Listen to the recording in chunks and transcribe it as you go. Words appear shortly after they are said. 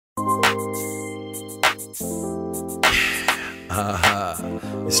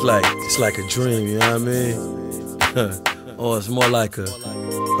It's like a dream, you know what I mean? Or it's more like a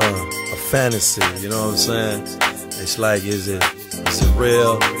fantasy, you know what I'm saying? It's like, is it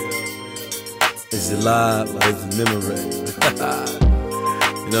real? Is it live? Or is it memory?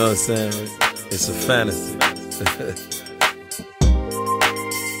 You know what I'm saying? It's a fantasy.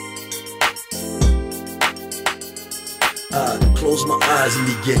 I close my eyes and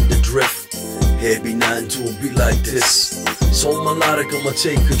you get the drift. Head be nodding to a beat like this. So melodic, I'ma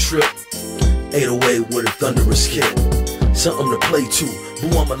take a trip. 808 with a thunderous kick. Something to play to.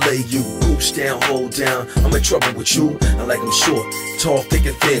 Boo, I'ma lay you. Goose down, hold down. I'm in trouble with you. I like them short, tall, thick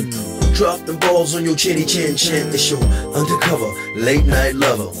and thin. Drop them balls on your chinny chin chin. It's your undercover, late night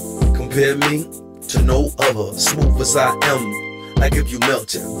lover. Compare me to no other. Smooth as I am. Like if you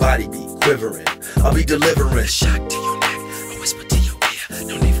melted, body be quivering. I'll be delivering. Shock to your neck, a whisper to your ear.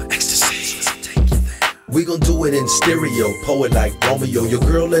 No need for ecstasy. Take you there. We gon' do it in stereo. Poet like Romeo. Your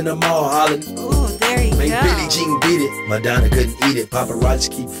girl in the mall hollering. Ooh, there you go. Billie Jean beat it. Madonna couldn't eat it. Paparazzi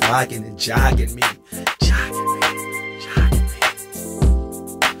keep flocking and jogging me.